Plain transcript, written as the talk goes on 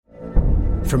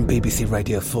From BBC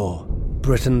Radio 4,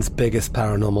 Britain's biggest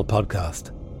paranormal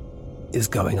podcast is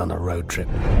going on a road trip.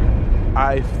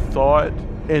 I thought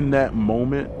in that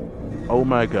moment, oh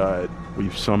my God,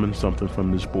 we've summoned something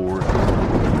from this board.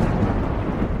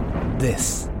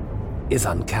 This is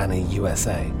Uncanny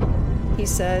USA. He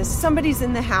says, somebody's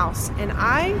in the house, and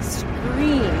I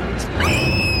screamed.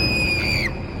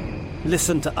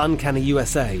 Listen to Uncanny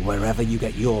USA wherever you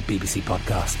get your BBC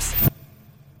podcasts,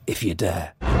 if you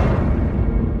dare.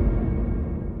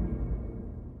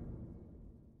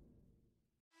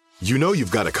 You know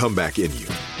you've got a comeback in you.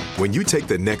 When you take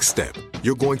the next step,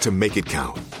 you're going to make it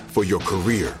count. For your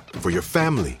career, for your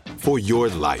family, for your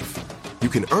life. You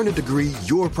can earn a degree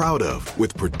you're proud of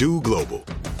with Purdue Global.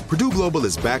 Purdue Global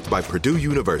is backed by Purdue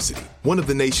University, one of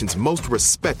the nation's most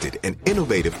respected and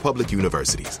innovative public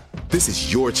universities. This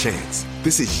is your chance.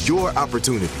 This is your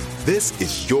opportunity. This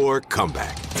is your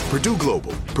comeback. Purdue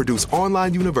Global, Purdue's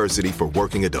online university for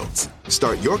working adults.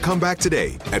 Start your comeback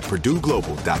today at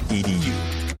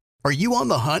purdueglobal.edu. Are you on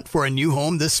the hunt for a new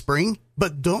home this spring,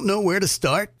 but don't know where to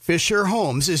start? Fisher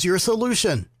Homes is your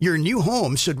solution. Your new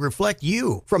home should reflect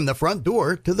you, from the front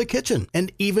door to the kitchen,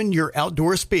 and even your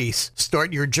outdoor space.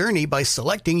 Start your journey by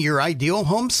selecting your ideal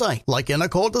home site, like in a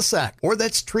cul-de-sac or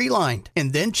that's tree-lined,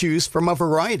 and then choose from a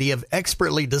variety of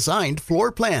expertly designed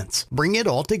floor plans. Bring it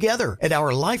all together at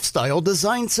our Lifestyle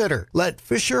Design Center. Let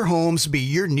Fisher Homes be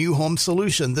your new home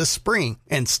solution this spring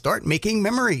and start making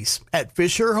memories at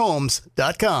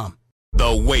FisherHomes.com.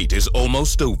 The wait is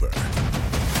almost over.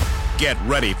 Get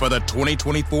ready for the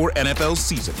 2024 NFL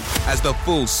season as the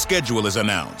full schedule is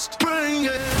announced.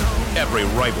 Every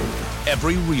rivalry,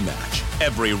 every rematch,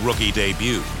 every rookie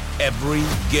debut, every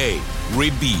game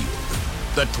revealed.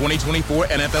 The 2024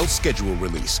 NFL schedule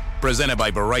release, presented by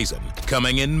Verizon,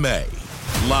 coming in May.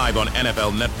 Live on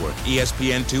NFL Network,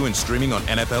 ESPN2, and streaming on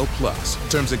NFL Plus.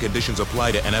 Terms and conditions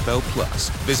apply to NFL Plus.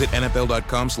 Visit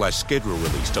NFL.com/schedule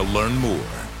release to learn more.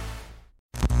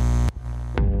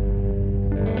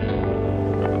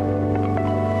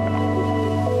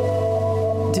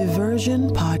 Diversion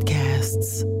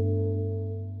Podcasts.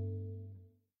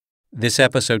 This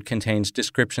episode contains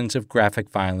descriptions of graphic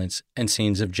violence and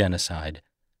scenes of genocide.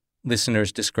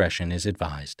 Listener's discretion is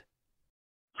advised.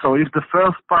 So if the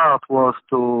first part was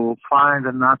to find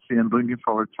a Nazi and bring him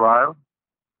for a trial,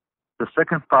 the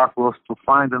second part was to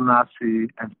find a Nazi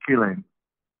and kill him,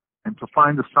 and to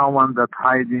find someone that's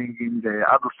hiding in the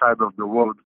other side of the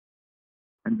world.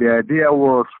 And the idea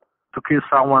was to kill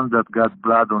someone that got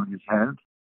blood on his hands.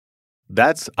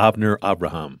 That's Avner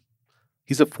Abraham.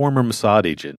 He's a former Mossad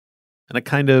agent and a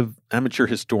kind of amateur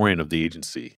historian of the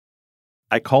agency.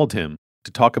 I called him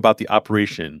to talk about the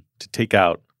operation to take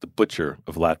out the Butcher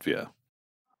of Latvia.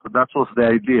 So that was the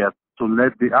idea, to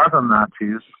let the other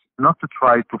Nazis, not to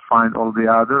try to find all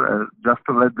the other, just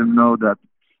to let them know that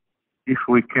if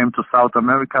we came to South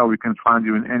America, we can find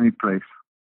you in any place.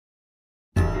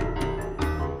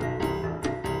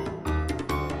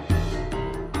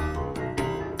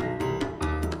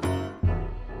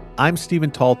 I'm Stephen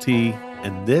Talty,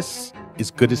 and this is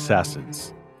Good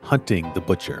Assassins, Hunting the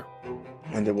Butcher.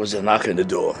 And there was a knock on the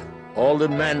door. All the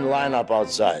men line up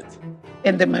outside.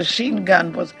 And the machine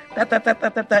gun was, I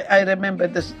remember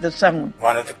the sound.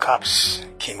 One of the cops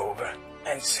came over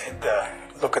and said,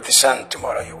 look at the sun,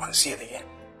 tomorrow you won't see it again.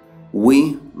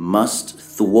 We must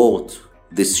thwart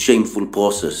this shameful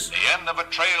process. The end of a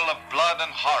trail of blood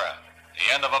and horror.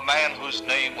 The end of a man whose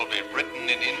name will be written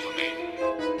in infamy.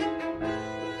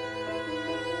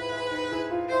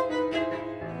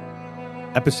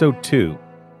 Episode 2,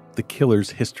 The Killer's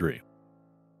History.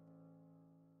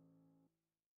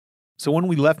 So when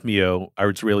we left Mio,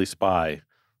 our Israeli spy,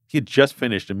 he had just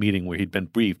finished a meeting where he'd been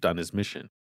briefed on his mission.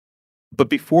 But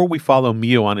before we follow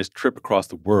Mio on his trip across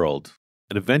the world,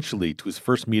 and eventually to his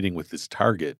first meeting with his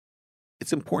target,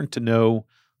 it's important to know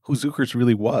who Zukers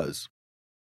really was.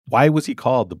 Why was he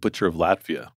called the Butcher of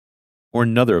Latvia? Or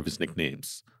another of his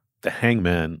nicknames, the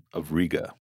Hangman of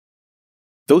Riga?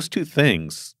 Those two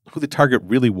things, who the target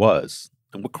really was,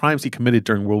 and what crimes he committed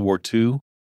during World War II,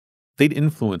 they'd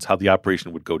influence how the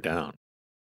operation would go down.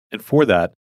 And for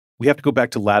that, we have to go back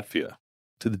to Latvia,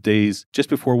 to the days just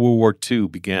before World War II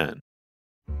began.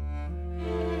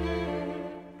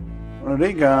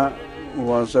 Riga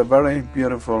was a very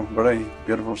beautiful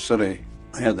city.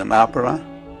 We had an opera,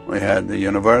 we had the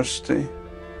university,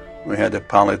 we had a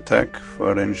polytech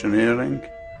for engineering,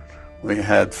 we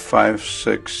had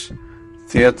 5-6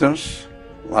 theaters,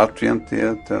 Latvian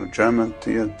theater, German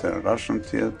theater, Russian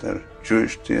theater,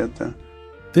 Jewish theater.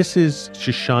 This is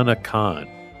Shoshana Khan,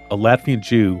 a Latvian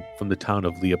Jew from the town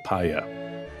of Liepāja.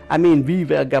 I mean, we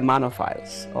were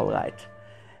Germanophiles, all right.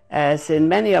 As in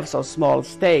many of those small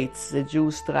states, the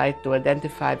Jews tried to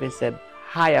identify with a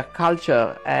higher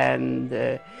culture, and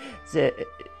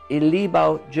in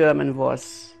Libau, German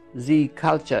was the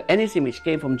culture. Anything which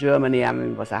came from Germany,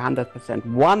 was 100%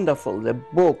 wonderful. The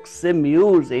books, the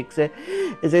music, the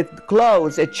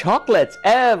clothes, the chocolates,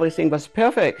 everything was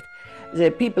perfect.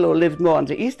 The people who lived more on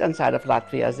the eastern side of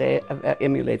Latvia, they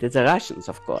emulated the Russians,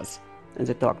 of course, and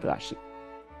they talked Russian.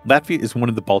 Latvia is one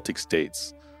of the Baltic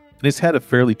states, and it's had a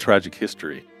fairly tragic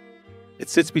history. It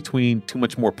sits between two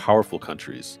much more powerful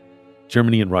countries,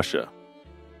 Germany and Russia,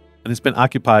 and it's been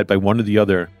occupied by one or the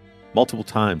other multiple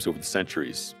times over the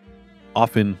centuries,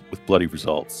 often with bloody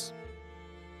results.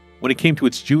 When it came to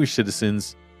its Jewish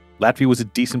citizens, Latvia was a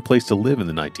decent place to live in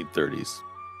the 1930s,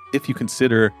 if you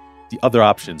consider the other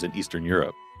options in Eastern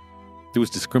Europe. There was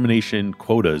discrimination,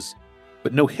 quotas,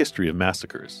 but no history of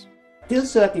massacres. Till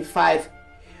 1935,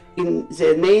 in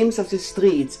the names of the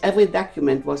streets, every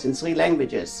document was in 3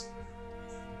 languages.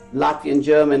 Latvian,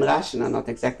 German, Russian are not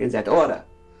exactly in that order.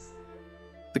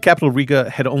 The capital, Riga,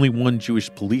 had only one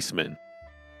Jewish policeman.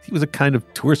 He was a kind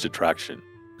of tourist attraction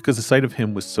because the sight of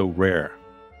him was so rare.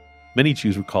 Many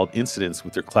Jews recalled incidents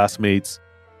with their classmates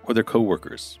or their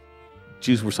co-workers.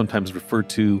 Jews were sometimes referred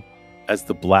to as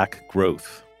the Black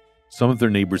Growth. Some of their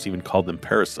neighbors even called them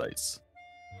parasites.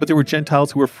 But there were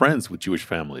Gentiles who were friends with Jewish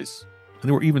families, and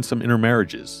there were even some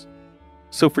intermarriages.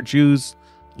 So for Jews,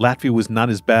 Latvia was not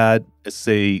as bad as,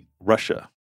 say, Russia.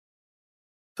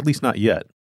 At least not yet.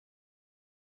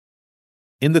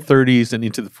 In the 30s and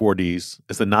into the 40s,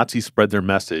 as the Nazis spread their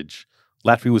message,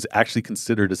 Latvia was actually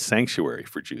considered a sanctuary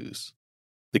for Jews.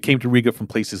 They came to Riga from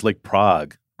places like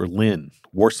Prague, Berlin,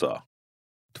 Warsaw,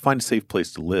 to find a safe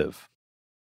place to live.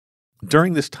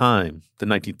 During this time, the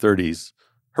 1930s,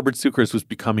 Herbert Cukurs was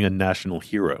becoming a national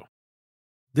hero.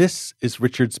 This is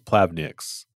Richard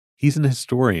Splavnieks. He's an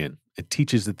historian and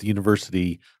teaches at the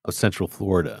University of Central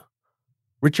Florida.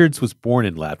 Richards was born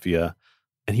in Latvia,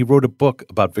 and he wrote a book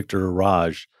about Victor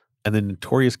Araj and the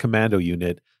notorious commando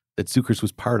unit that Cukurs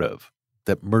was part of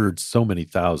that murdered so many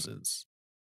thousands.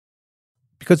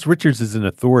 Because Richards is an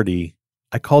authority,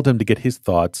 I called him to get his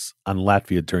thoughts on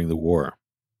Latvia during the war.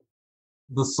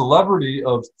 The celebrity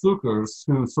of Cukurs,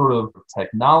 who's sort of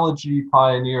technology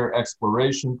pioneer,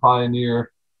 exploration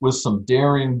pioneer, with some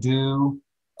daring do,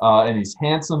 and he's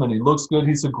handsome and he looks good.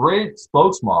 He's a great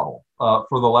spokesmodel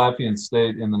for the Latvian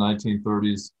state in the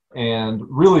 1930s, and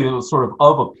really it was sort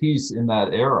of a piece in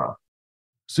that era.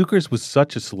 Cukurs was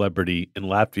such a celebrity in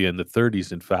Latvia in the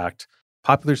 30s, in fact,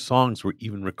 popular songs were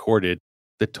even recorded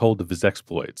that told of his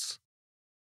exploits.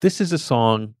 This is a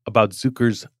song about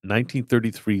Cukurs'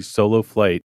 1933 solo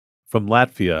flight from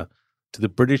Latvia to the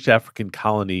British African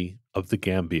colony of the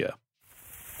Gambia.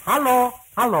 Hallo,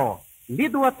 hallo,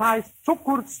 lidotājs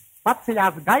Cukurs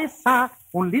paceļās gaisā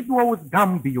un lido uz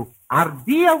Gambiju ar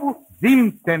Dievu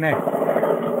dzimtene.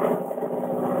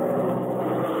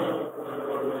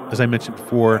 As I mentioned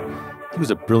before, he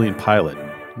was a brilliant pilot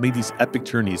who made these epic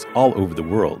journeys all over the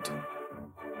world.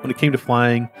 When it came to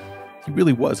flying, he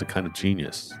really was a kind of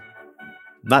genius.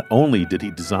 Not only did he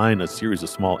design a series of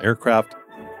small aircraft,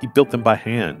 he built them by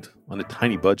hand on a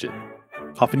tiny budget,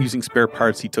 often using spare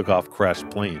parts he took off crashed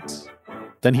planes.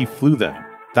 Then he flew them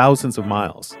thousands of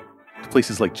miles to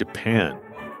places like Japan,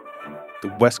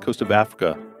 the west coast of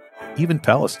Africa, even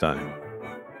Palestine.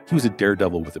 He was a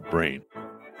daredevil with a brain.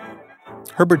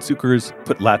 Herbert Cukurs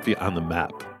put Latvia on the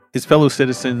map. His fellow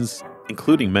citizens,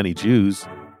 including many Jews,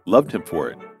 loved him for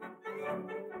it.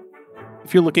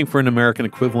 If you're looking for an American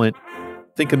equivalent,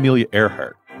 think Amelia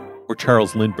Earhart or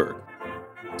Charles Lindbergh.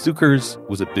 Cukurs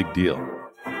was a big deal.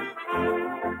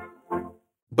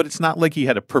 But it's not like he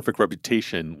had a perfect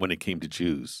reputation when it came to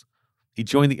Jews. He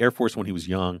joined the Air Force when he was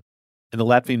young, and the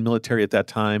Latvian military at that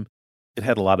time, it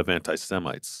had a lot of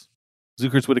anti-Semites.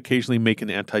 Cukurs would occasionally make an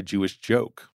anti-Jewish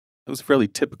joke. It was fairly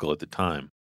typical at the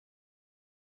time.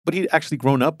 But he'd actually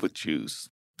grown up with Jews.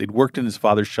 They'd worked in his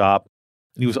father's shop,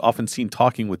 and he was often seen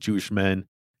talking with Jewish men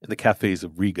in the cafes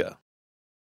of Riga.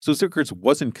 So Cukurs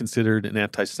wasn't considered an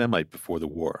anti-Semite before the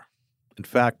war. In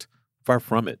fact, far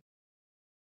from it.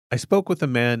 I spoke with a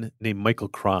man named Michael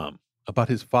Kram about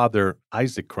his father,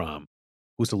 Isaac Kram,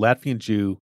 who was a Latvian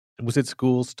Jew and was at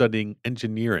school studying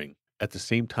engineering at the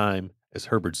same time as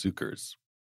Herbert Cukurs.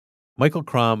 Michael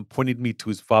Kram pointed me to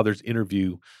his father's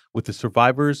interview with the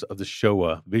survivors of the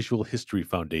Shoah Visual History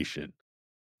Foundation,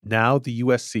 now the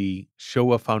USC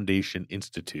Shoah Foundation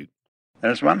Institute.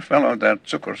 There's one fellow there,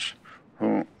 Cukurs,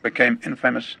 who became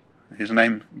infamous. His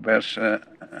name bears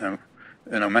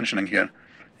mentioning here.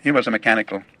 He was a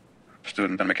mechanical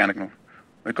student,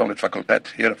 we call it facultet.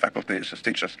 Here, faculty is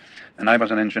teachers. And I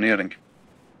was in engineering.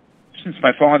 since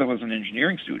my father was an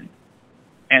engineering student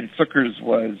and Zuckers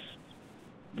was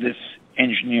this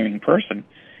engineering person,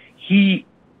 he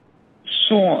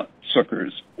saw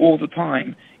Zuckers all the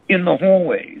time in the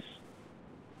hallways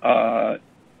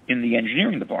in the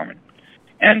engineering department.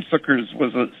 And Zuckers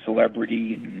was a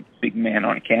celebrity and big man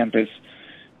on campus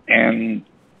and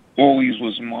always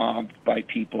was mobbed by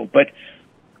people. But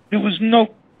there was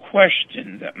no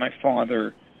question that my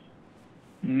father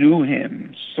knew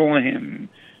him, saw him,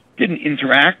 didn't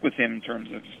interact with him in terms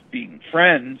of being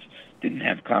friends, didn't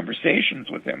have conversations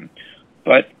with him,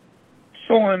 but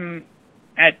saw him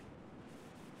at,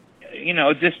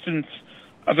 a distance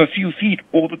of a few feet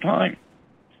all the time.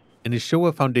 In his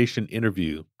Shoah Foundation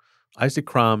interview, Isaac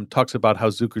Crom talks about how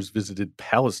Zuckers visited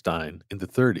Palestine in the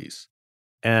 30s,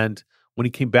 and when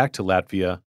he came back to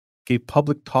Latvia, gave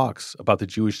public talks about the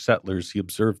Jewish settlers he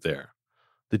observed there.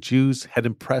 The Jews had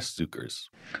impressed Zuckers.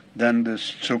 Then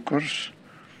this Zuckers,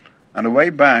 on the way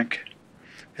back,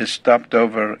 he stopped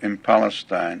over in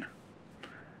Palestine,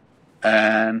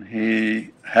 and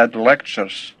he had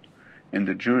lectures in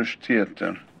the Jewish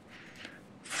theater,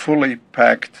 fully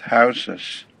packed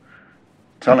houses,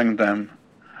 telling them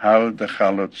how the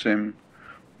Chalutzim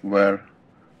were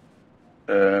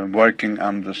working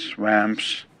on the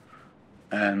swamps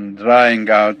and drying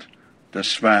out the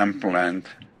swampland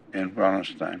in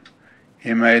Palestine.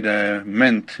 He made a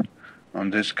mint on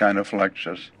this kind of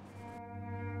lectures.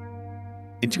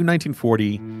 In June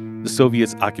 1940, the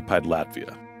Soviets occupied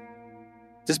Latvia.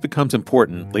 This becomes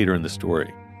important later in the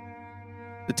story.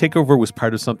 The takeover was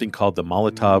part of something called the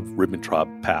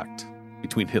Molotov-Ribbentrop Pact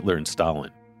between Hitler and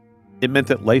Stalin. It meant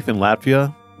that life in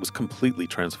Latvia was completely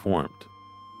transformed.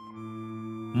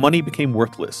 Money became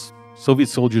worthless. Soviet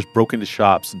soldiers broke into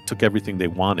shops and took everything they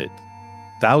wanted.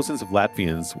 Thousands of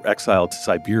Latvians were exiled to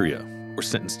Siberia or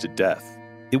sentenced to death.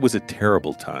 It was a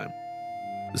terrible time.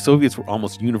 The Soviets were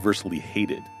almost universally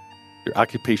hated. Their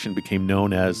occupation became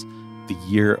known as the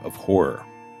Year of Horror.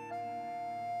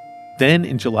 Then,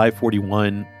 in July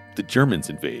 41, the Germans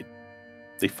invade.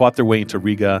 They fought their way into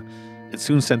Riga and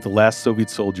soon sent the last Soviet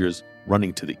soldiers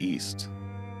running to the east.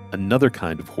 Another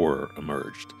kind of horror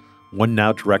emerged, one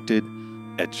now directed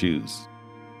at Jews.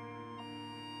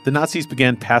 The Nazis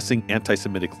began passing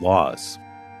anti-Semitic laws.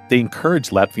 They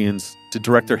encouraged Latvians to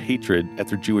direct their hatred at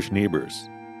their Jewish neighbors.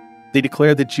 They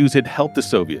declared that Jews had helped the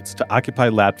Soviets to occupy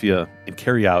Latvia and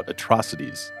carry out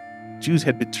atrocities. Jews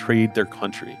had betrayed their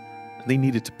country, and they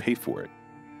needed to pay for it.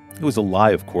 It was a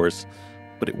lie, of course,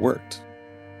 but it worked.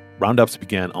 Roundups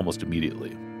began almost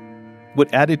immediately.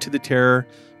 What added to the terror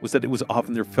was that it was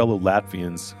often their fellow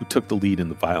Latvians who took the lead in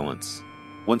the violence.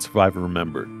 One survivor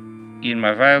remembered. In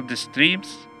my wildest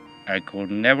dreams, I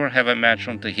could never have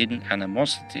imagined the hidden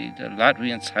animosity the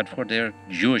Latvians had for their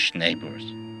Jewish neighbors.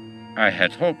 I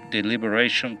had hoped the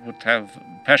liberation would have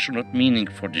passionate meaning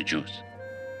for the Jews.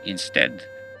 Instead,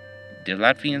 the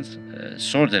Latvians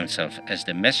saw themselves as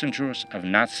the messengers of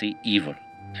Nazi evil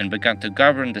and began to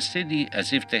govern the city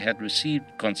as if they had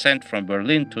received consent from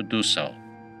Berlin to do so.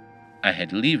 I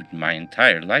had lived my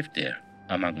entire life there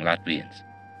among Latvians,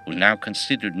 who now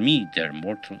considered me their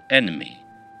mortal enemy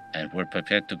and were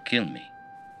prepared to kill me.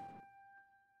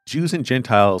 Jews and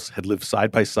Gentiles had lived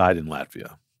side by side in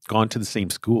Latvia, gone to the same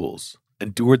schools,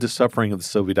 endured the suffering of the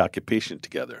Soviet occupation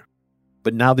together.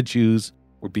 But now the Jews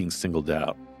were being singled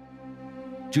out.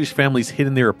 Jewish families hid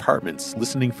in their apartments,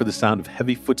 listening for the sound of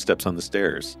heavy footsteps on the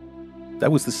stairs.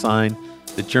 That was the sign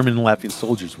that German and Latvian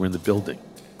soldiers were in the building,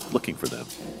 looking for them.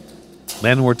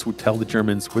 Landlords would tell the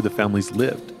Germans where the families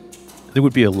lived. There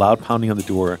would be a loud pounding on the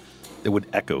door that would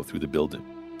echo through the building.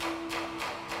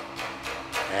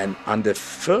 And on the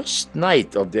first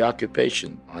night of the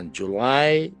occupation, on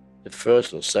July the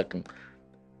 1st or 2nd,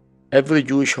 every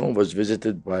Jewish home was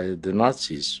visited by the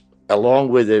Nazis, along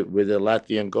with the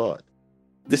Latvian Guard.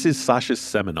 This is Sasha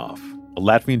Semenov, a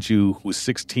Latvian Jew who was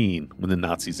 16 when the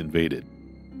Nazis invaded.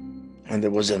 And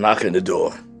there was a knock on the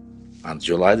door on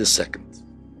July the 2nd.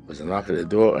 There was a knock on the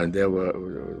door, and there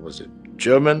was a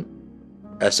German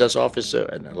SS officer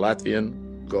and a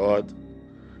Latvian Guard.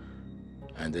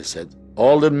 And they said,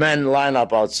 all the men line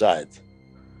up outside.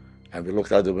 And we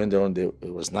looked out the window, and it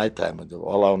was nighttime, and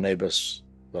all our neighbors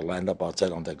were lined up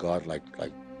outside on the guard like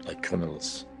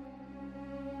criminals.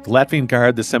 The Latvian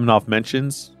guard that Semenov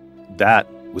mentions, that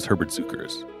was Herbert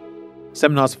Zuckers.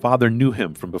 Semenov's father knew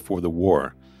him from before the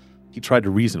war. He tried to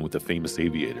reason with the famous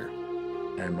aviator.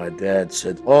 And my dad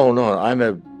said, oh, no, I'm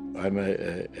a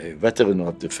veteran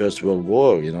of the First World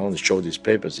War, and showed his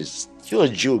papers. He said, you're a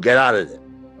Jew, get out of there.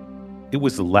 It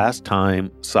was the last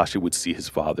time Sasha would see his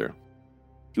father.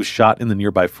 He was shot in the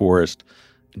nearby forest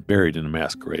and buried in a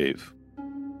mass grave.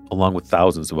 along with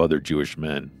thousands of other Jewish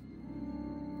men.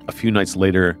 A few nights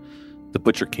later, the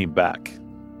butcher came back.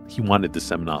 He wanted the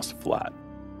Semenovs flat.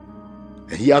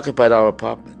 He occupied our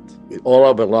apartment with all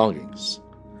our belongings.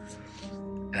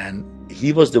 And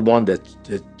he was the one that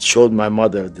showed my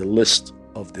mother the list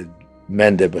of the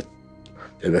men that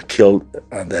were killed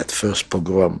on that first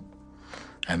pogrom.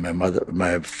 And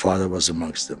my father was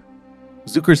amongst them.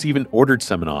 Zukers even ordered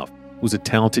Semenov, who was a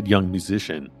talented young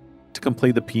musician, to come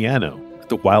play the piano at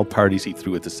the wild parties he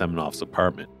threw at the Semenovs'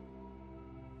 apartment.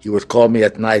 He would call me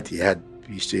at night. He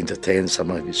used to entertain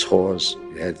some of his whores.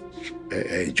 He had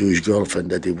a Jewish girlfriend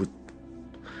that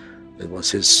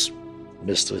was his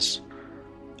mistress.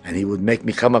 And he would make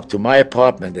me come up to my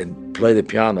apartment and play the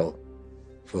piano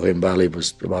for him while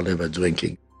they were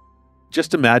drinking.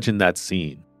 Just imagine that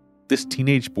scene. This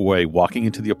teenage boy walking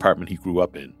into the apartment he grew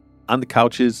up in. On the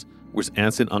couches where his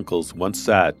aunts and uncles once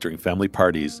sat during family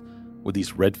parties were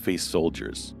these red-faced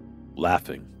soldiers,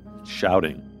 laughing,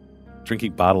 shouting,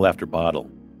 drinking bottle after bottle.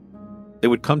 They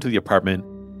would come to the apartment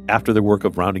after their work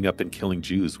of rounding up and killing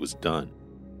Jews was done.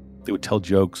 They would tell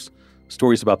jokes,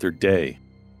 stories about their day.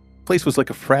 The place was like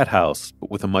a frat house,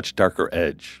 but with a much darker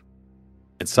edge.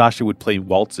 And Sasha would play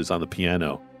waltzes on the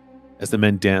piano as the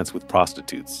men danced with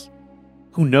prostitutes.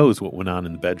 Who knows what went on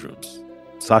in the bedrooms?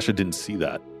 Sasha didn't see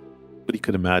that, but he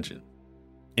could imagine.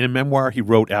 In a memoir he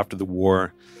wrote after the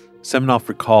war, Semenov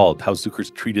recalled how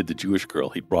Zukers treated the Jewish girl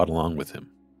he brought along with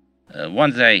him.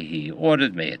 One day he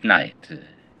ordered me at night,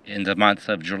 in the month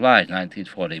of July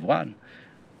 1941,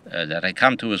 that I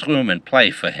come to his room and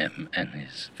play for him and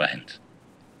his friends.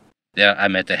 There I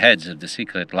met the heads of the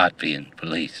secret Latvian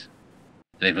police.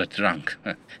 They were drunk,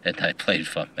 and I played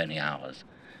for many hours.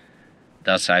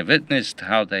 Thus I witnessed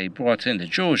how they brought in the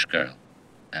Jewish girl,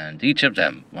 and each of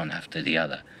them, one after the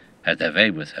other, had their way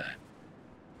with her.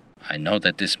 I know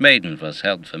that this maiden was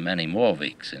held for many more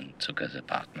weeks in Zucker's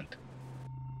apartment.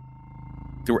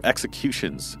 There were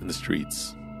executions in the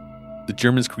streets. The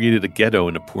Germans created a ghetto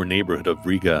in a poor neighborhood of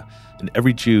Riga, and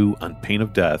every Jew, on pain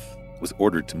of death, was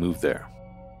ordered to move there.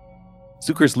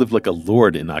 Zukers lived like a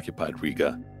lord in occupied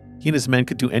Riga. He and his men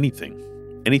could do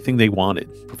anything they wanted,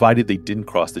 provided they didn't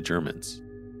cross the Germans.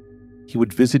 He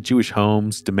would visit Jewish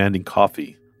homes, demanding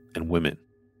coffee and women.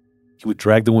 He would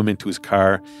drag the women to his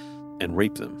car and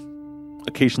rape them.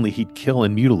 Occasionally, he'd kill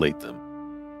and mutilate them.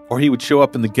 Or he would show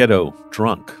up in the ghetto,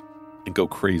 drunk, and go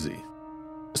crazy.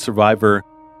 A survivor,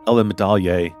 Ella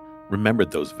Medallier,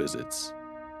 remembered those visits.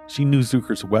 She knew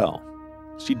Zukers well.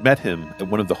 She'd met him at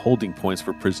one of the holding points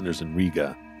for prisoners in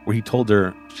Riga, where he told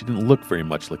her she didn't look very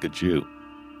much like a Jew.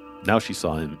 Now she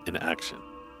saw him in action.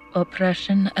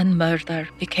 Oppression and murder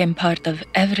became part of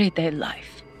everyday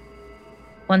life.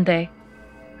 One day,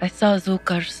 I saw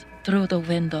Zukers through the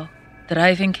window,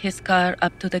 driving his car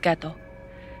up to the ghetto.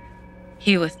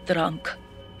 He was drunk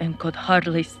and could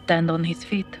hardly stand on his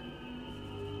feet.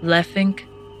 Laughing,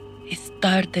 he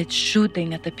started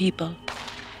shooting at the people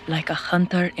like a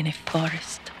hunter in a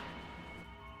forest.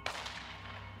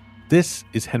 This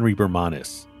is Henry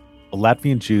Bermanis, a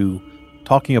Latvian Jew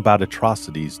talking about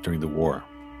atrocities during the war.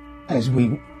 As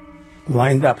we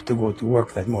lined up to go to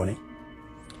work that morning,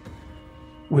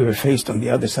 we were faced on the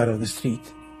other side of the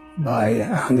street by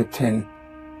 110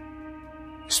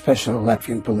 special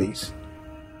Latvian police.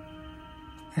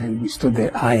 And we stood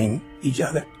there eyeing each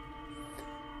other.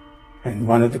 And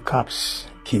one of the cops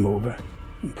came over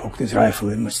and poked his rifle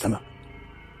in my stomach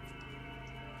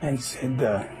and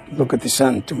said, look at the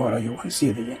sun, tomorrow you won't see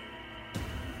it again.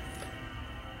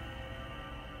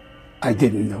 I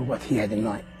didn't know what he had in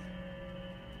mind.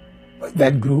 But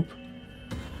that group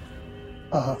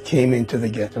came into the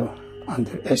ghetto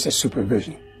under SS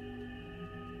supervision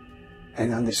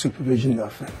and under supervision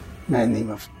of a man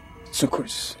named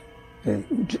Zukers, the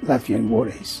Latvian war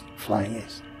ace, flying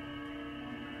ace.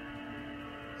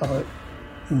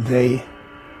 They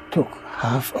took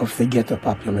half of the ghetto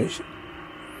population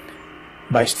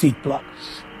by street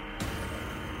blocks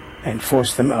and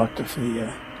forced them out of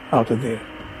their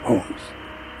homes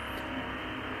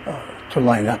to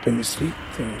line up in the street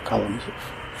in columns of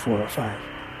 4 or 5.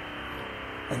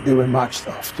 And they were marched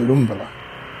off to Rumbala.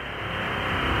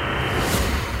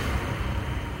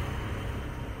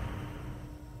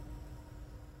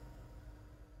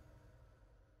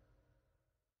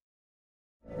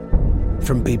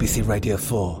 From BBC Radio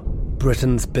 4,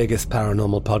 Britain's biggest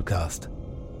paranormal podcast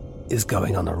is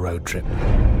going on a road trip.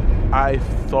 I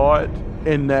thought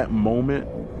in that moment,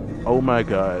 oh my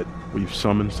God, we've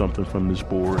summoned something from this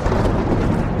board.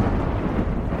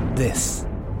 This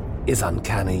is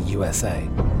Uncanny USA.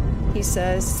 He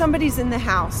says, somebody's in the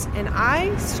house, and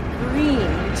I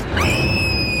screamed.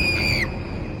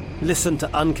 Listen to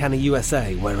Uncanny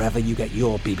USA wherever you get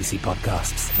your BBC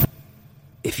podcasts,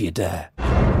 if you dare.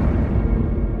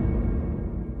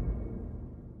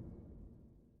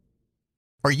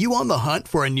 Are you on the hunt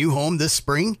for a new home this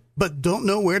spring, but don't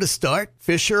know where to start?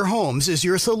 Fisher Homes is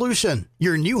your solution.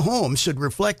 Your new home should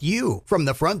reflect you, from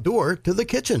the front door to the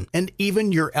kitchen, and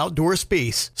even your outdoor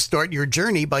space. Start your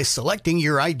journey by selecting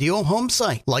your ideal home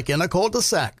site, like in a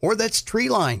cul-de-sac or that's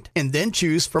tree-lined, and then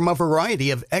choose from a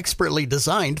variety of expertly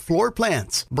designed floor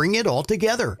plans. Bring it all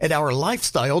together at our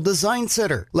Lifestyle Design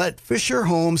Center. Let Fisher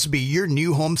Homes be your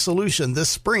new home solution this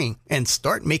spring and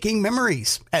start making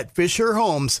memories at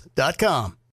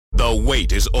FisherHomes.com. The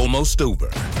wait is almost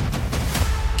over.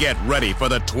 Get ready for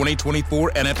the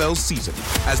 2024 NFL season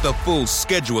as the full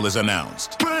schedule is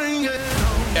announced.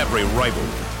 Every rivalry,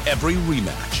 every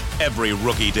rematch, every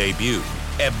rookie debut,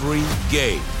 every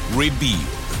game revealed.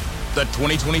 The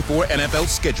 2024 NFL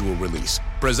schedule release,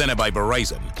 presented by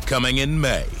Verizon, coming in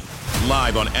May.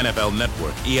 Live on NFL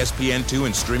Network, ESPN2,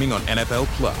 and streaming on NFL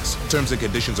Plus. Terms and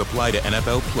conditions apply to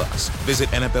NFL Plus. Visit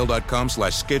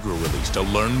NFL.com/schedule release to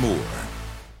learn more.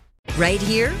 Right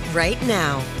here, right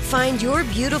now. Find your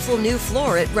beautiful new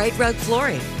floor at Right Rug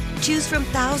Flooring. Choose from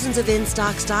thousands of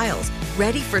in-stock styles,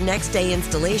 ready for next day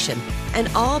installation, and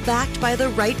all backed by the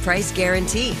right price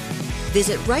guarantee.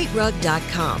 Visit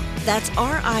rightrug.com. That's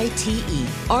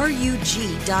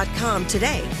RITERUG.com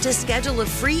today to schedule a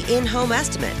free in-home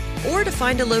estimate or to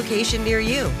find a location near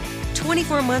you.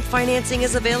 24-month financing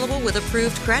is available with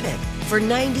approved credit. For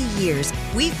 90 years,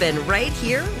 we've been right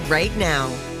here, right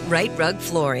now. Right Rug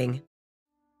Flooring.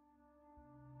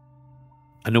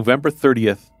 On November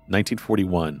 30th,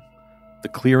 1941, the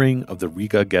clearing of the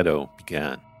Riga ghetto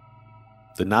began.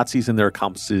 The Nazis and their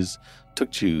accomplices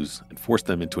took Jews and forced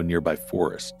them into a nearby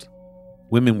forest.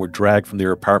 Women were dragged from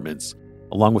their apartments,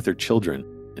 along with their children,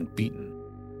 and beaten.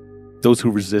 Those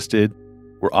who resisted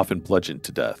were often bludgeoned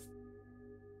to death.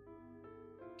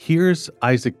 Here's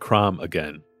Isaac Kram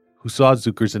again, who saw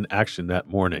Zukers in action that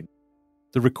morning.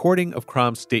 The recording of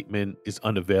Kram's statement is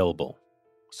unavailable,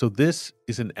 so this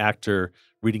is an actor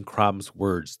reading Kram's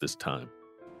words this time.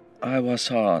 I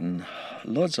was on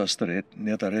Lodza Street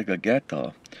near the Riga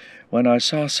ghetto when I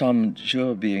saw some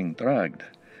Jew being dragged.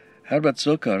 Herbert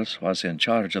Zukers was in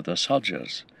charge of the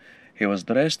soldiers. He was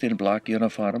dressed in black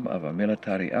uniform of a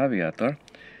military aviator.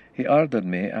 He ordered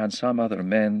me and some other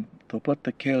men to put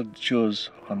the killed Jews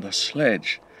on the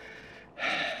sledge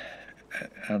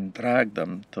and drag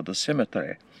them to the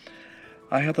cemetery.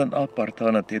 I had an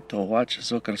opportunity to watch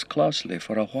Zukers closely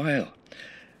for a while.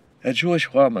 A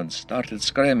Jewish woman started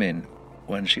screaming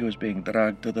when she was being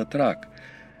dragged to the truck.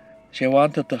 She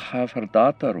wanted to have her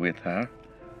daughter with her.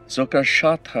 Zukers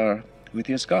shot her with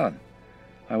his gun.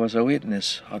 I was a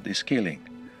witness of this killing.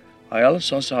 I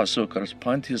also saw Zukers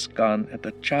point his gun at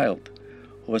a child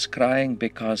who was crying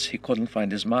because he couldn't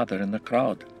find his mother in the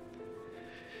crowd.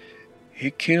 He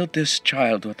killed this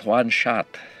child with one shot.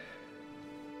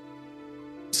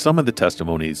 Some of the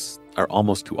testimonies are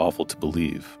almost too awful to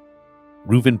believe.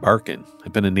 Reuven Barkin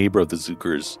had been a neighbor of the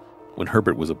Zukers when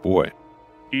Herbert was a boy.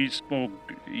 He spoke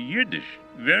Yiddish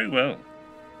very well,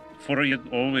 for he had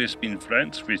always been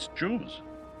friends with Jews.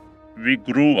 We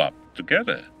grew up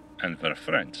together and were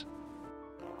friends.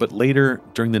 But later,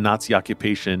 during the Nazi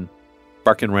occupation,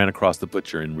 Barkin ran across the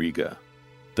butcher in Riga.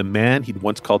 The man he'd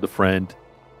once called a friend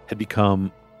had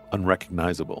become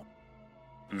unrecognizable.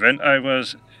 When I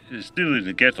was still in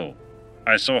the ghetto,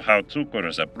 I saw how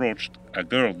Zukers approached a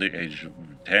girl the age of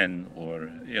 10 or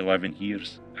 11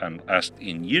 years and asked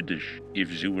in Yiddish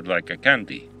if she would like a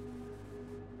candy.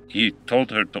 He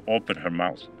told her to open her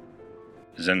mouth.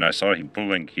 Then I saw him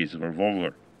pulling his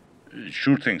revolver,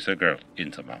 shooting the girl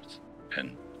in the mouth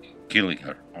and killing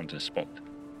her on the spot.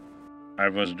 I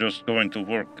was just going to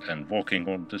work and walking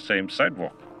on the same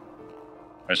sidewalk.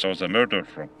 I saw the murder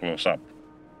from close up.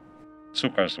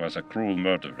 Zukers was a cruel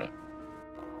murderer.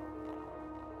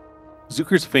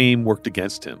 Zukers' fame worked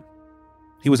against him.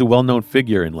 He was a well-known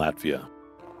figure in Latvia.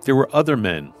 There were other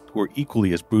men who were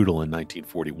equally as brutal in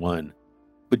 1941,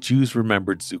 but Jews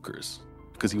remembered Zukers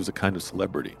because he was a kind of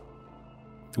celebrity.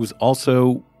 There was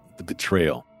also the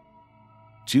betrayal.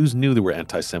 Jews knew there were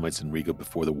anti-Semites in Riga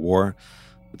before the war,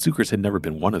 but Zukers had never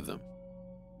been one of them.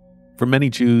 For many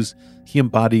Jews, he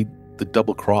embodied the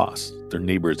double cross their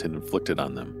neighbors had inflicted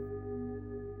on them.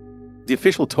 The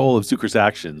official toll of Zukers'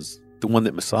 actions, the one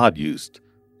that Mossad used,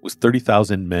 was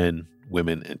 30,000 men,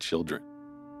 women, and children.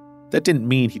 That didn't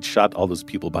mean he'd shot all those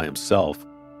people by himself.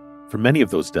 For many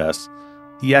of those deaths,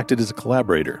 he acted as a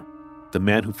collaborator, the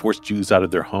man who forced Jews out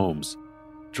of their homes,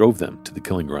 drove them to the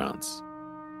killing grounds.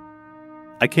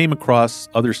 I came across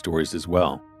other stories as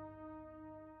well.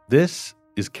 This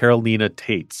is Karolina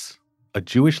Tates, a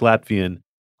Jewish Latvian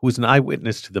who was an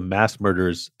eyewitness to the mass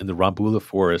murders in the Rambula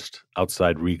forest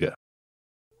outside Riga.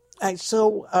 I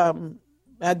saw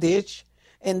a ditch,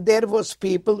 and there was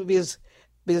people with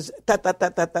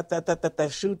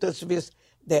shooters with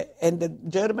and the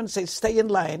Germans say stay in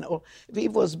line. Or we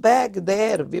was back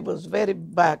there, we was very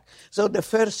back. So the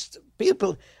first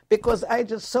people, because I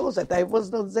just saw that, I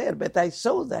was not there, but I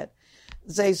saw that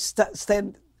they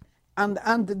stand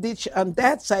on the ditch on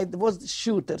that side was the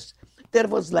shooters. There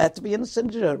was Latvians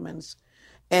and Germans.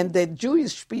 And the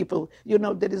Jewish people,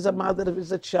 there is a mother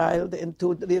with a child and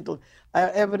two little.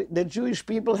 The Jewish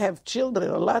people have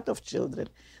children, a lot of children.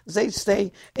 They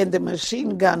stay, and the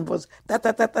machine gun was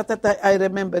ta-ta-ta-ta-ta-ta. I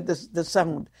remember the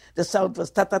sound. The sound was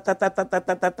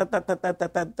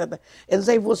ta-ta-ta-ta-ta-ta-ta-ta-ta-ta-ta-ta. And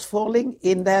they was falling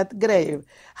in that grave,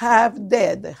 half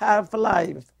dead, half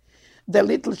alive. The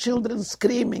little children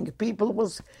screaming. People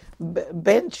was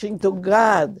benching to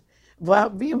God.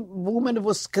 Woman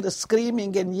was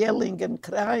screaming and yelling and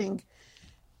crying.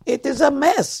 It is a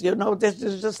mess, This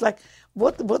is just like,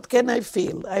 what can I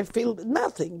feel? I feel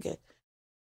nothing.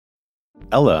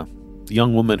 Ella, the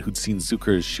young woman who'd seen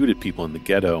Zukers shoot at people in the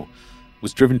ghetto,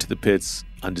 was driven to the pits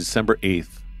on December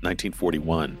 8th,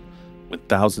 1941, when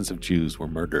thousands of Jews were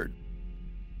murdered.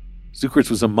 Zukers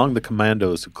was among the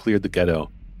commandos who cleared the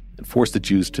ghetto and forced the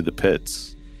Jews to the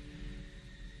pits.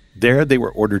 There they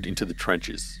were ordered into the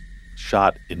trenches,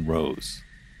 shot in rows.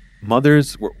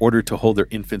 Mothers were ordered to hold their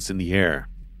infants in the air,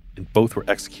 and both were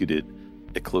executed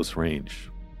at close range.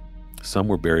 Some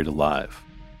were buried alive.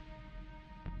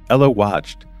 Ella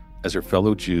watched as her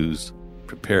fellow Jews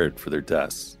prepared for their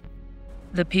deaths.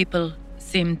 The people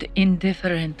seemed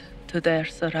indifferent to their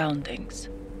surroundings.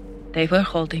 They were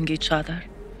holding each other,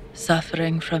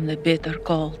 suffering from the bitter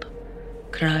cold,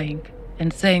 crying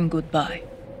and saying goodbye.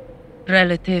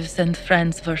 Relatives and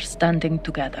friends were standing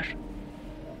together.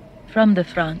 From the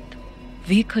front,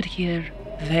 we could hear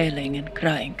wailing and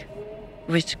crying,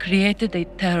 which created a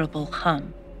terrible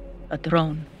hum, a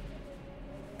drone.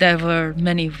 There were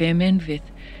many women with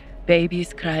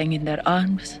babies crying in their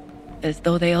arms, as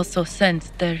though they also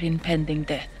sensed their impending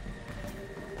death.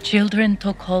 Children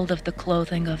took hold of the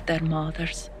clothing of their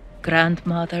mothers,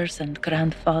 grandmothers and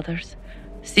grandfathers,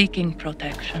 seeking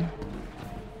protection.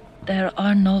 There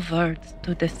are no words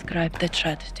to describe the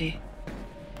tragedy.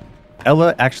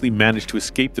 Ella actually managed to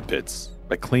escape the pits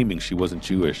by claiming she wasn't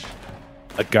Jewish.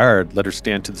 A guard let her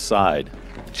stand to the side,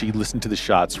 and she listened to the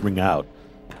shots ring out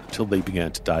until they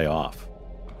began to die off.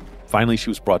 Finally,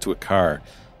 she was brought to a car,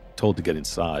 told to get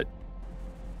inside.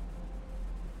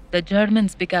 The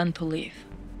Germans began to leave.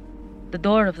 The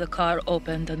door of the car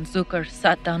opened and Zucker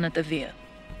sat down at the wheel.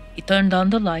 He turned on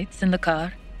the lights in the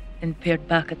car and peered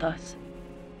back at us.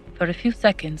 For a few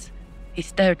seconds, he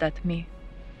stared at me.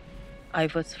 I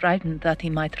was frightened that he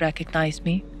might recognize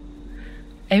me.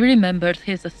 I remembered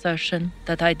his assertion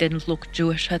that I didn't look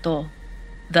Jewish at all,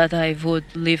 that I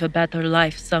would live a better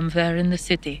life somewhere in the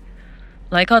city,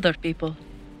 like other people,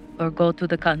 or go to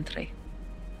the country.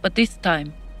 But this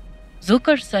time,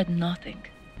 Zucker said nothing.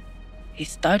 He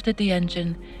started the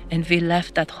engine and we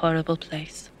left that horrible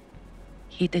place.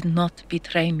 He did not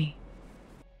betray me.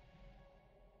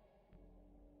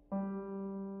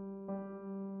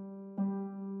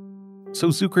 So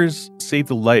Zukers saved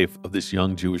the life of this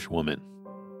young Jewish woman.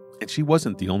 And she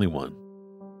wasn't the only one.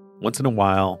 Once in a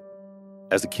while,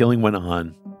 as the killing went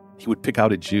on, he would pick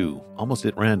out a Jew, almost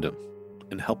at random,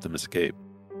 and help them escape.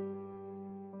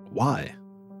 Why?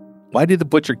 Why did the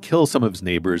butcher kill some of his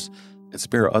neighbors and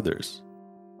spare others?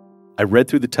 I read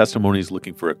through the testimonies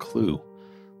looking for a clue.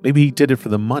 Maybe he did it for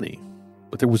the money,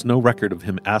 but there was no record of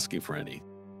him asking for any.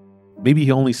 Maybe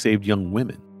he only saved young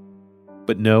women.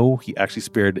 But no, he actually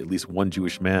spared at least one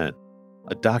Jewish man,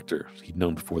 a doctor he'd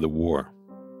known before the war.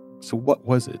 So what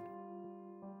was it?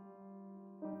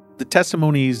 The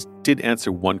testimonies did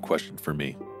answer one question for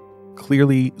me.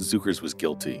 Clearly, Zukers was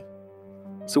guilty.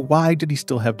 So why did he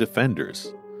still have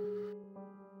defenders?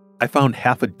 I found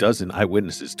half a dozen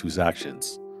eyewitnesses to his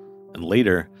actions, and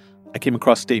later, I came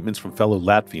across statements from fellow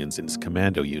Latvians in his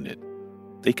commando unit.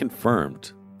 They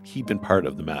confirmed he'd been part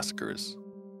of the massacres.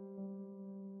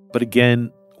 But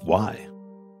again, why?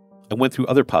 I went through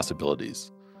other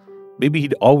possibilities. Maybe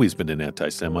he'd always been an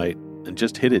anti-Semite and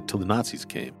just hid it till the Nazis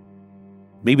came.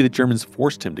 Maybe the Germans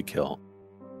forced him to kill.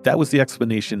 That was the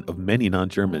explanation of many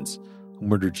non-Germans who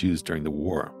murdered Jews during the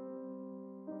war.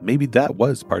 Maybe that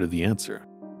was part of the answer.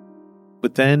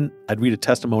 But then I'd read a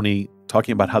testimony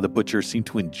talking about how the butcher seemed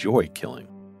to enjoy killing.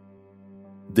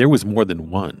 There was more than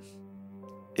one.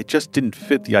 It just didn't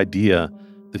fit the idea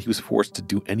that he was forced to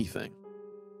do anything.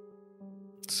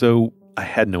 So I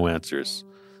had no answers.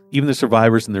 Even the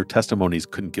survivors in their testimonies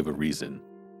couldn't give a reason.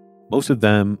 Most of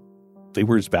them, they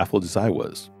were as baffled as I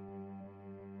was.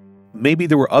 Maybe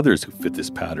there were others who fit this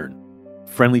pattern,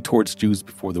 friendly towards Jews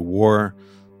before the war,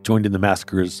 joined in the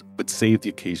massacres, but saved the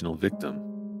occasional victim.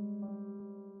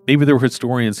 Maybe there were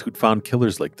historians who'd found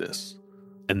killers like this,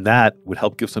 and that would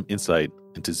help give some insight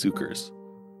into Zukers.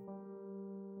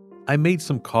 I made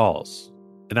some calls,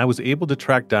 and I was able to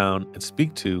track down and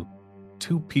speak to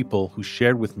 2 people who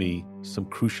shared with me some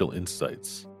crucial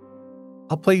insights.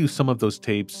 I'll play you some of those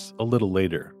tapes a little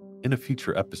later in a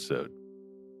future episode.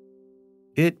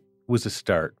 It was a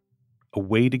start, a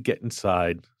way to get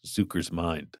inside Zuker's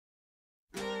mind.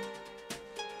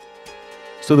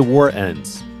 So the war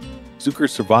ends. Zuker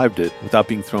survived it without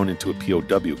being thrown into a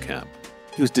POW camp.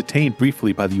 He was detained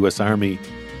briefly by the U.S. Army,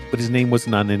 but his name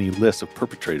wasn't on any list of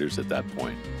perpetrators at that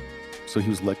point, so he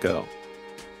was let go.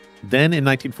 Then in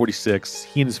 1946,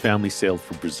 he and his family sailed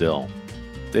for Brazil.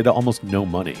 They had almost no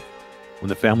money. When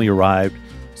the family arrived,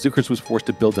 Zukers was forced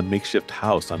to build a makeshift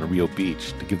house on a Rio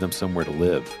beach to give them somewhere to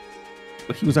live.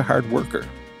 But he was a hard worker.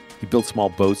 He built small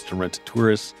boats to rent to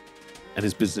tourists, and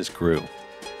his business grew.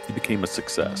 He became a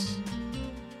success.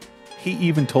 He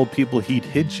even told people he'd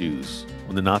hid Jews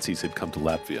when the Nazis had come to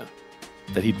Latvia,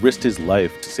 that he'd risked his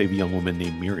life to save a young woman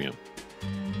named Miriam.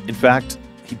 In fact,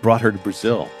 he brought her to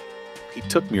Brazil. He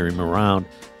took Miriam around,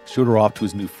 showed her off to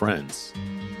his new friends.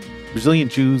 Brazilian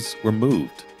Jews were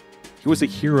moved. He was a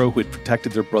hero who had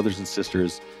protected their brothers and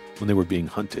sisters when they were being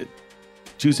hunted.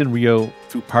 Jews in Rio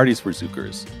threw parties for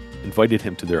Zukers, invited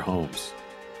him to their homes,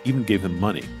 even gave him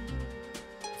money.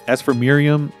 As for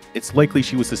Miriam, it's likely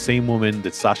she was the same woman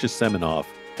that Sasha Semenov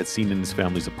had seen in his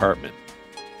family's apartment.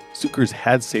 Zukers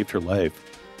had saved her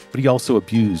life, but he also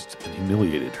abused and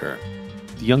humiliated her.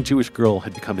 The young Jewish girl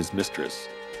had become his mistress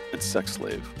and sex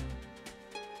slave.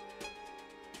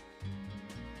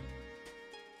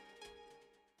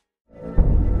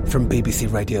 From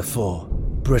BBC Radio 4,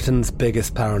 Britain's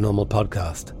biggest paranormal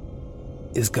podcast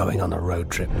is going on a road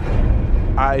trip.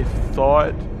 I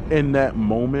thought in that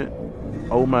moment,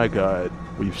 oh my God,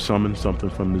 we've summoned something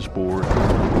from this board.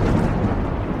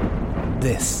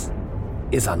 This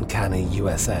is Uncanny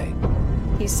USA.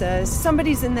 He says,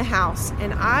 somebody's in the house,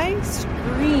 and I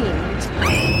screamed.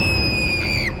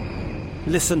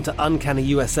 Listen to Uncanny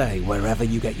USA wherever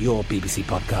you get your BBC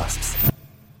podcasts,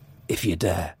 if you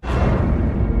dare.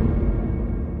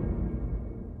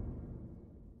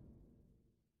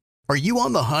 Are you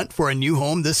on the hunt for a new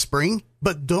home this spring,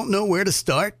 but don't know where to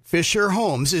start? Fisher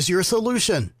Homes is your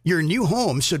solution. Your new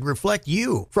home should reflect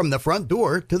you, from the front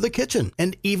door to the kitchen,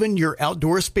 and even your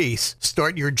outdoor space.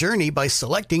 Start your journey by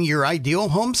selecting your ideal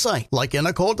home site, like in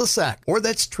a cul-de-sac or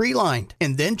that's tree-lined,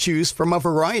 and then choose from a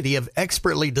variety of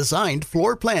expertly designed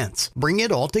floor plans. Bring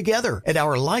it all together at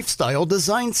our Lifestyle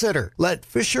Design Center. Let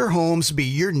Fisher Homes be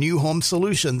your new home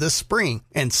solution this spring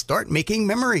and start making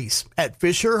memories at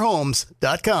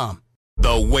FisherHomes.com.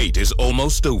 The wait is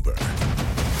almost over.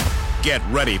 Get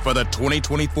ready for the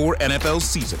 2024 NFL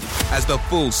season as the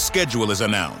full schedule is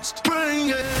announced.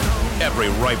 Every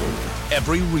rivalry,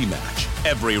 every rematch,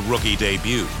 every rookie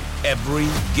debut, every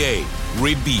game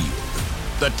revealed.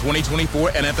 The 2024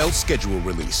 NFL schedule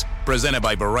release, presented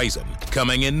by Verizon,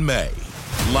 coming in May.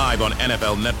 Live on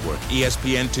NFL Network,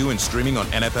 ESPN2, and streaming on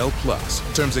NFL Plus.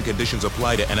 Terms and conditions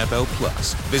apply to NFL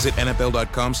Plus. Visit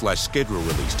NFL.com/schedule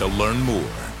release to learn more.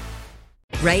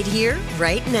 Right here,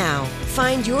 right now.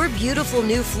 Find your beautiful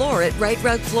new floor at Right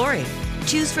Rug Flooring.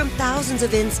 Choose from thousands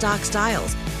of in-stock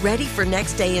styles, ready for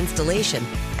next day installation,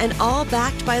 and all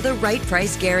backed by the right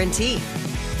price guarantee.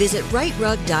 Visit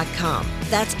rightrug.com.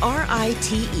 That's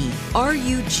RITERUG.com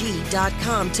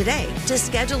today to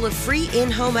schedule a free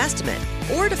in-home estimate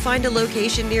or to find a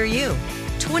location near you.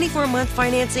 24-month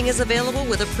financing is available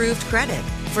with approved credit.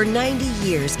 For 90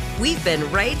 years, we've been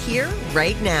right here,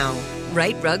 right now.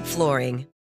 Right Rug Flooring.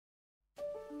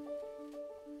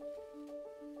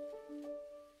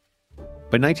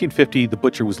 By 1950, the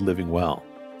butcher was living well.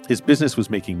 His business was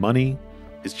making money,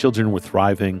 his children were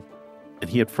thriving, and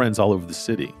he had friends all over the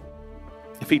city.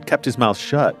 If he'd kept his mouth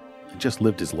shut and just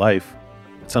lived his life,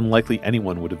 it's unlikely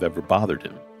anyone would have ever bothered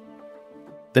him.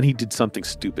 Then he did something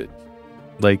stupid.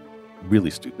 Like, really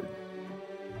stupid.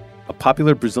 A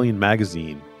popular Brazilian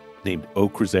magazine named O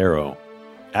Cruzeiro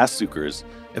asked Zukers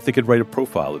if they could write a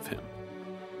profile of him.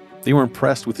 They were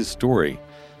impressed with his story.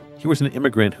 He was an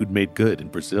immigrant who'd made good in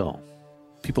Brazil.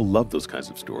 People loved those kinds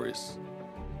of stories.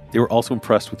 They were also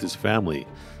impressed with his family,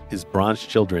 his bronze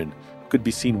children who could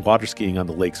be seen water skiing on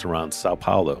the lakes around Sao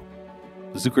Paulo.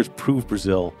 The Zukers proved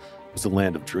Brazil was the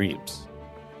land of dreams.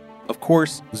 Of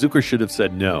course, Zuker should have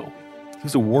said no. He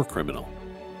was a war criminal.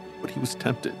 but he was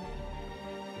tempted.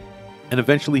 And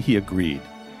eventually he agreed.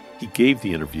 He gave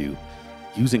the interview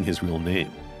using his real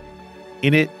name.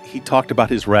 In it, he talked about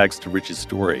his rags to riches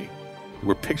story. There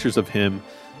were pictures of him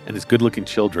and his good-looking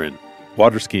children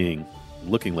water skiing,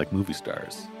 looking like movie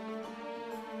stars.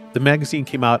 The magazine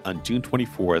came out on June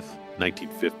 24th,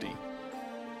 1950.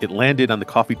 It landed on the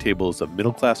coffee tables of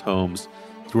middle-class homes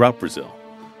throughout Brazil,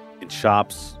 in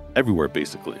shops, everywhere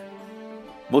basically.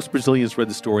 Most Brazilians read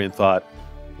the story and thought,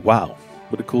 wow,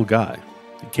 what a cool guy.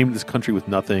 He came to this country with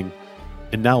nothing,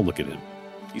 and now look at him.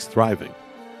 He's thriving.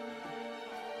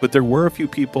 But there were a few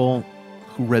people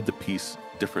who read the piece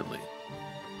differently.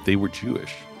 They were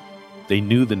Jewish. They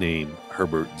knew the name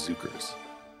Herbert Zukers,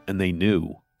 and they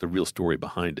knew the real story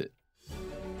behind it.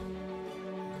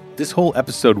 This whole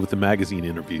episode with the magazine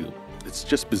interview, it's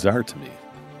just bizarre to me.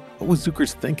 What was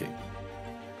Zukers thinking?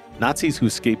 Nazis who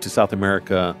escaped to South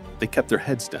America, they kept their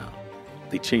heads down.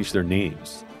 They changed their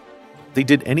names. They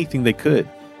did anything they could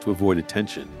to avoid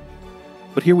attention.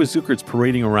 But here was Zukers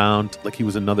parading around like he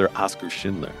was another Oskar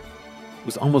Schindler. It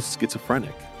was almost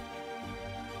schizophrenic.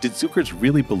 Did Zukers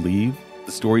really believe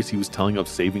the stories he was telling of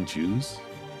saving Jews?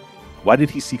 Why did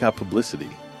he seek out publicity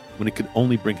when it could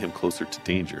only bring him closer to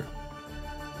danger?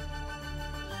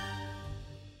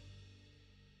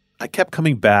 I kept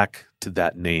coming back to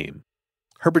that name.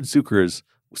 Herbert Zukers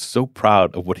was so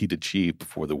proud of what he'd achieved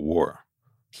before the war.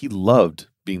 He loved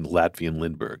being the Latvian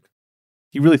Lindbergh.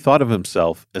 He really thought of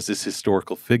himself as this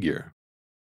historical figure.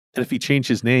 And if he changed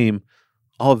his name,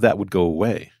 all of that would go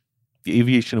away. The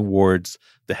aviation awards,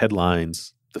 the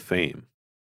headlines, the fame.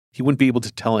 He wouldn't be able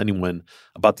to tell anyone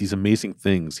about these amazing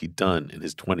things he'd done in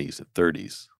his 20s and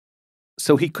 30s.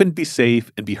 So he couldn't be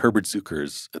safe and be Herbert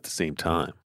Zukers at the same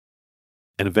time.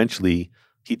 And eventually,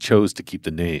 he chose to keep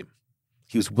the name.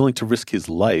 He was willing to risk his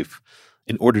life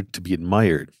in order to be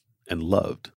admired and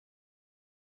loved.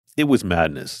 It was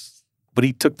madness, but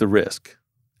he took the risk,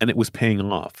 and it was paying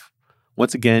off.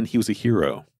 Once again, he was a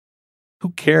hero. Who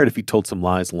cared if he told some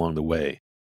lies along the way?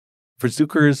 For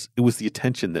Zukers, it was the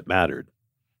attention that mattered.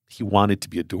 He wanted to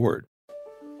be adored.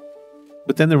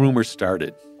 But then the rumors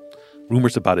started.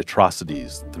 Rumors about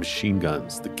atrocities, the machine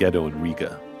guns, the ghetto in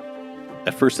Riga.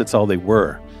 At first, that's all they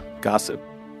were, gossip.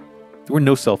 There were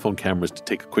no cell phone cameras to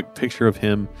take a quick picture of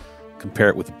him, compare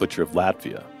it with the butcher of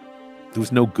Latvia. There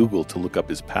was no Google to look up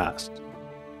his past.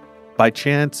 By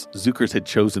chance, Zukers had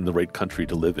chosen the right country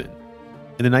to live in.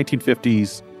 In the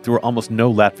 1950s, there were almost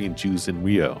no Latvian Jews in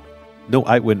Rio, no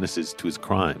eyewitnesses to his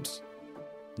crimes.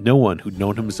 No one who'd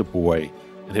known him as a boy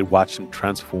and had watched him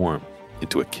transform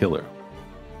into a killer.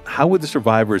 How would the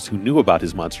survivors who knew about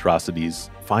his monstrosities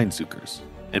find Zukers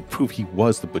and prove he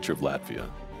was the butcher of Latvia?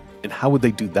 And how would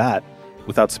they do that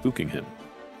without spooking him?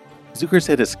 Zukers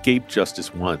had escaped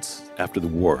justice once after the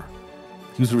war.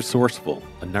 He was resourceful,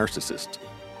 a narcissist,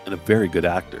 and a very good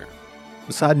actor.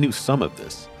 Mossad knew some of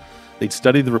this. They'd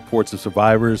studied the reports of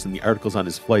survivors and the articles on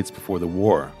his flights before the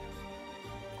war.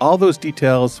 All those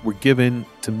details were given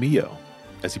to Mio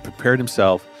as he prepared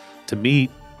himself to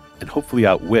meet and hopefully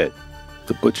outwit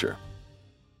the butcher.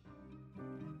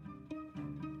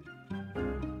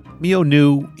 Mio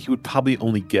knew he would probably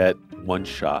only get one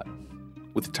shot.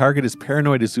 With the target as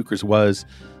paranoid as Zukers was,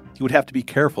 he would have to be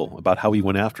careful about how he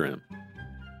went after him.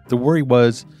 The worry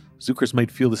was Zukers might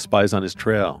feel the spies on his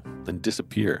trail, then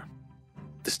disappear.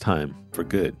 This time, for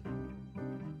good.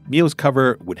 Mio's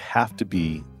cover would have to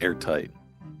be airtight.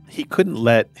 He couldn't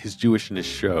let his Jewishness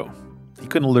show. He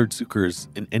couldn't alert Zukers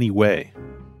in any way.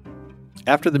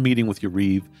 After the meeting with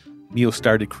Yariv, Mio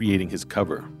started creating his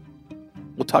cover.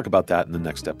 We'll talk about that in the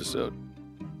next episode.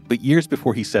 But years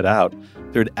before he set out,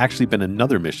 there had actually been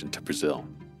another mission to Brazil.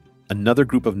 Another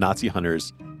group of Nazi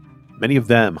hunters, many of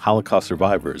them Holocaust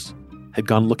survivors, had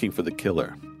gone looking for the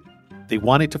killer. They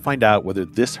wanted to find out whether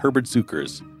this Herbert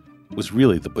Zukers was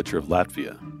really the butcher of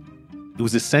Latvia. It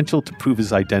was essential to prove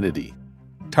his identity.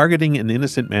 Targeting an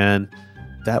innocent man,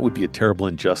 that would be a terrible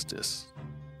injustice.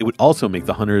 It would also make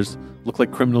the hunters look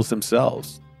like criminals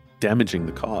themselves, damaging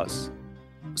the cause.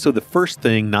 So the first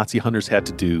thing Nazi hunters had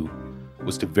to do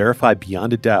was to verify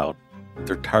beyond a doubt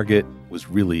their target was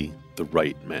really the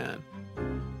right man.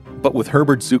 But with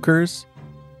Herbert Zukers,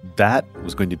 that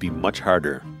was going to be much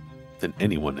harder than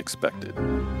anyone expected.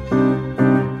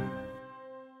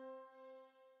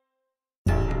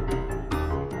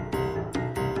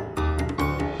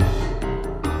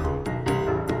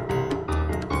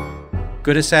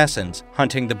 Good Assassins,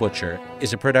 Hunting the Butcher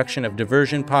is a production of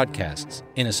Diversion Podcasts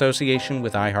in association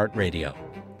with iHeartRadio.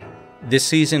 This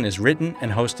season is written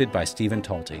and hosted by Stephen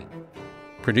Talty.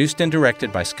 Produced and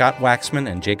directed by Scott Waxman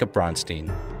and Jacob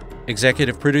Bronstein.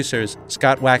 Executive producers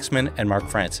Scott Waxman and Mark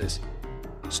Francis.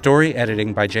 Story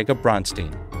editing by Jacob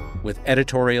Bronstein, with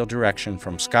editorial direction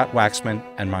from Scott Waxman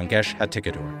and Mangesh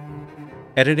Hattikudur.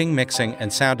 Editing, mixing,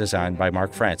 and sound design by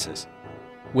Mark Francis.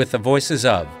 With the voices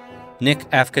of Nick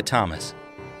Afka-Thomas,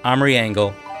 Omri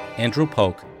Engel, Andrew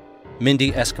Polk,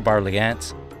 Mindy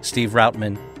Escobar-Liantz, Steve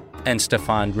Routman, and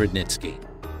Stefan Rudnitsky.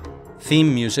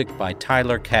 Theme music by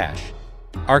Tyler Cash.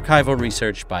 Archival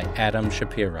research by Adam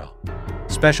Shapiro.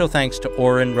 Special thanks to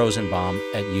Oren Rosenbaum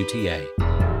at UTA.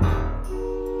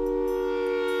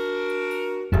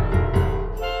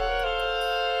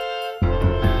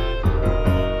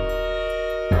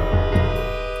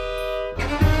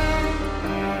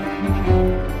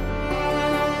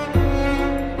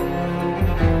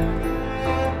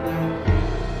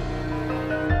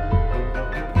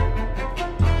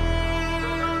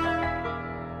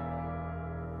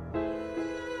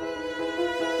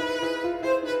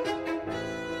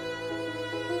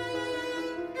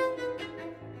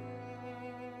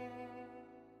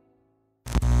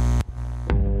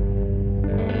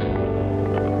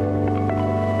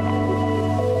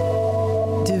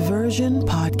 Diversion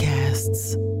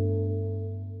Podcasts.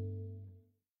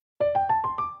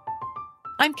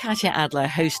 I'm Katya Adler,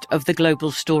 host of The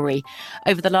Global Story.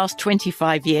 Over the last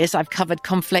 25 years, I've covered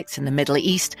conflicts in the Middle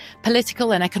East,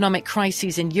 political and economic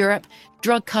crises in Europe,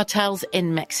 drug cartels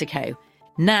in Mexico.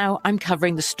 Now I'm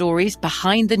covering the stories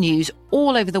behind the news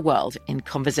all over the world in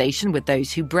conversation with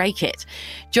those who break it.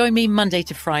 Join me Monday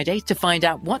to Friday to find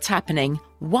out what's happening,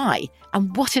 why,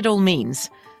 and what it all means.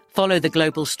 Follow The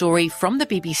Global Story from the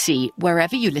BBC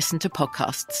wherever you listen to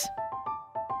podcasts.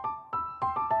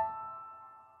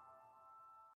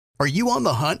 Are you on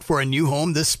the hunt for a new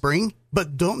home this spring,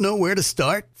 but don't know where to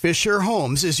start? Fisher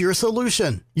Homes is your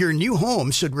solution. Your new home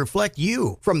should reflect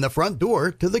you, from the front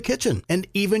door to the kitchen, and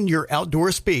even your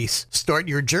outdoor space. Start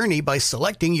your journey by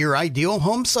selecting your ideal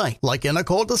home site, like in a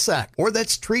cul-de-sac or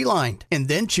that's tree-lined, and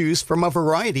then choose from a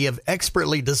variety of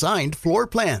expertly designed floor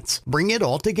plans. Bring it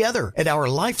all together at our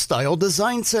Lifestyle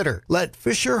Design Center. Let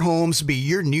Fisher Homes be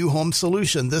your new home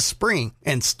solution this spring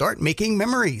and start making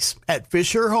memories at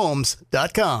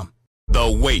FisherHomes.com.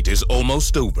 The wait is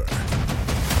almost over.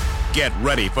 Get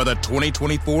ready for the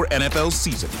 2024 NFL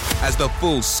season as the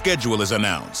full schedule is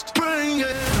announced.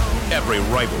 Every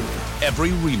rivalry,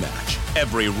 every rematch,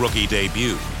 every rookie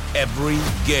debut, every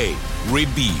game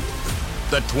revealed.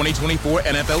 The 2024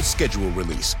 NFL schedule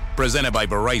release, presented by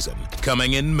Verizon,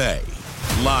 coming in May.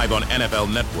 Live on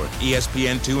NFL Network,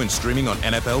 ESPN2, and streaming on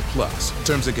NFL Plus.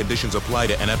 Terms and conditions apply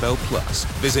to NFL Plus.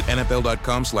 Visit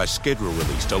NFL.com/schedule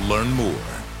release to learn more.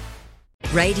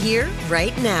 Right here,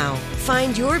 right now.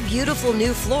 Find your beautiful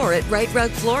new floor at Right Rug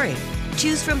Flooring.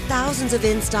 Choose from thousands of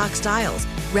in-stock styles,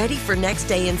 ready for next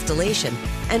day installation,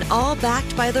 and all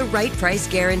backed by the right price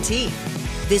guarantee.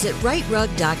 Visit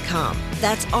rightrug.com.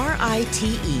 That's RITERUG.com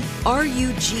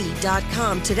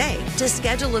today to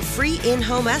schedule a free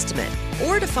in-home estimate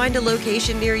or to find a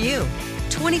location near you.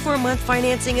 24-month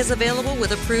financing is available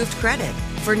with approved credit.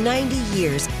 For 90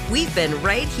 years, we've been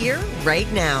right here,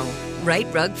 right now. Right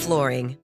Rug Flooring.